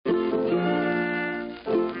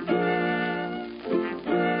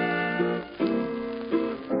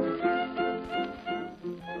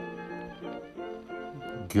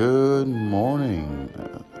Good morning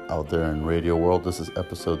out there in radio world. This is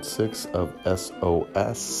episode 6 of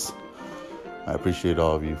SOS. I appreciate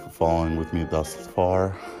all of you for following with me thus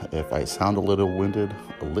far. If I sound a little winded,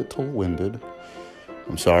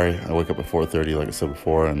 I'm sorry. I wake up at 4:30 like I said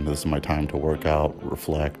before, and this is my time to work out,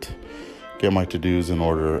 reflect, get my to-dos in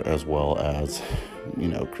order, as well as,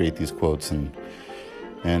 create these quotes and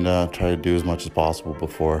try to do as much as possible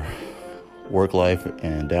before work life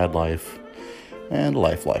and dad life and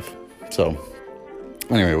life. So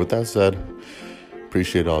anyway, with that said,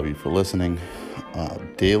 appreciate all of you for listening.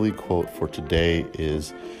 Daily quote for today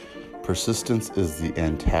is, persistence is the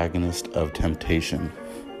antagonist of temptation.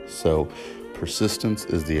 So persistence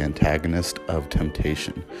is the antagonist of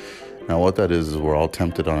temptation. Now what that is we're all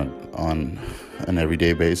tempted on an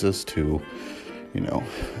everyday basis to,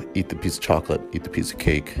 eat the piece of chocolate, eat the piece of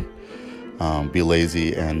cake, be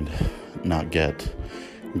lazy and not get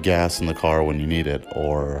gas in the car when you need it,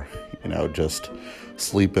 or just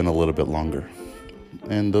sleep in a little bit longer.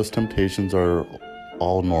 And those temptations are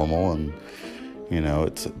all normal, and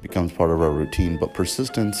it becomes part of our routine. But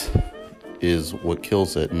persistence is what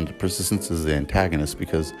kills it, and persistence is the antagonist,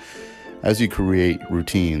 because as you create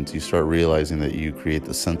routines, you start realizing that you create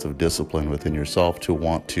the sense of discipline within yourself to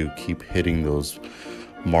want to keep hitting those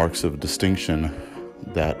marks of distinction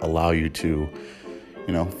that allow you to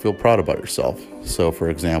feel proud about yourself. So for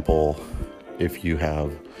example, if you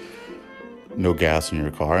have no gas in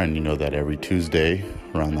your car and you know that every Tuesday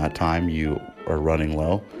around that time you are running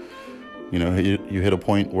low, you hit a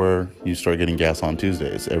point where you start getting gas on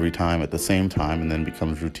Tuesdays every time at the same time, and then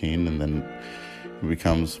becomes routine, and then it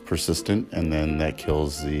becomes persistent, and then that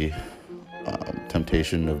kills the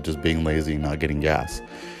temptation of just being lazy and not getting gas.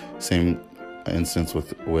 Same instance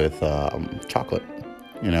with chocolate.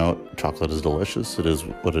 Chocolate is delicious. It is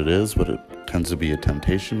what it is, but it tends to be a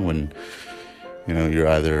temptation when, you're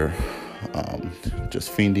either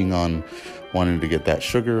just fiending on wanting to get that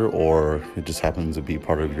sugar, or it just happens to be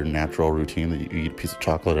part of your natural routine that you eat a piece of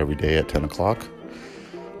chocolate every day at 10 o'clock.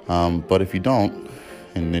 But if you don't,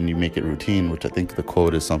 and then you make it routine, which I think the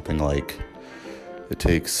quote is something like, it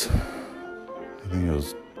takes,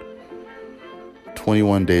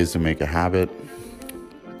 21 days to make a habit.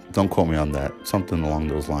 Don't quote me on that. Something along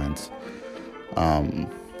those lines.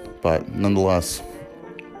 But nonetheless,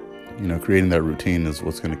 creating that routine is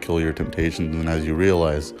what's going to kill your temptations. And as you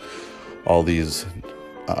realize all these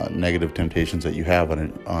negative temptations that you have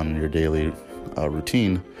on your daily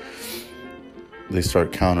routine, they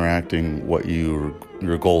start counteracting what your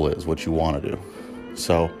goal is, what you want to do.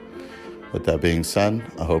 So with that being said,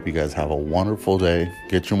 I hope you guys have a wonderful day.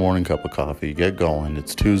 Get your morning cup of coffee. Get going.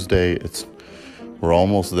 It's Tuesday. We're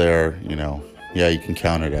almost there, Yeah, you can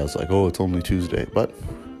count it as like, oh, it's only Tuesday. But,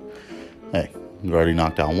 hey, you already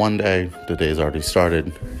knocked out one day. The day's already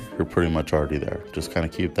started. You're pretty much already there. Just kind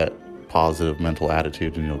of keep that positive mental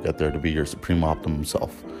attitude, and you'll get there to be your supreme optimum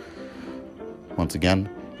self. Once again,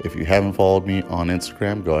 if you haven't followed me on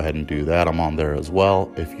Instagram, go ahead and do that. I'm on there as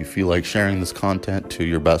well. If you feel like sharing this content to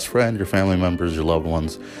your best friend, your family members, your loved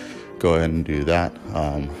ones, go ahead and do that.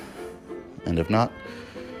 And if not,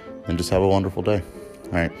 and just have a wonderful day.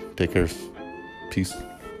 All right, take care. Peace.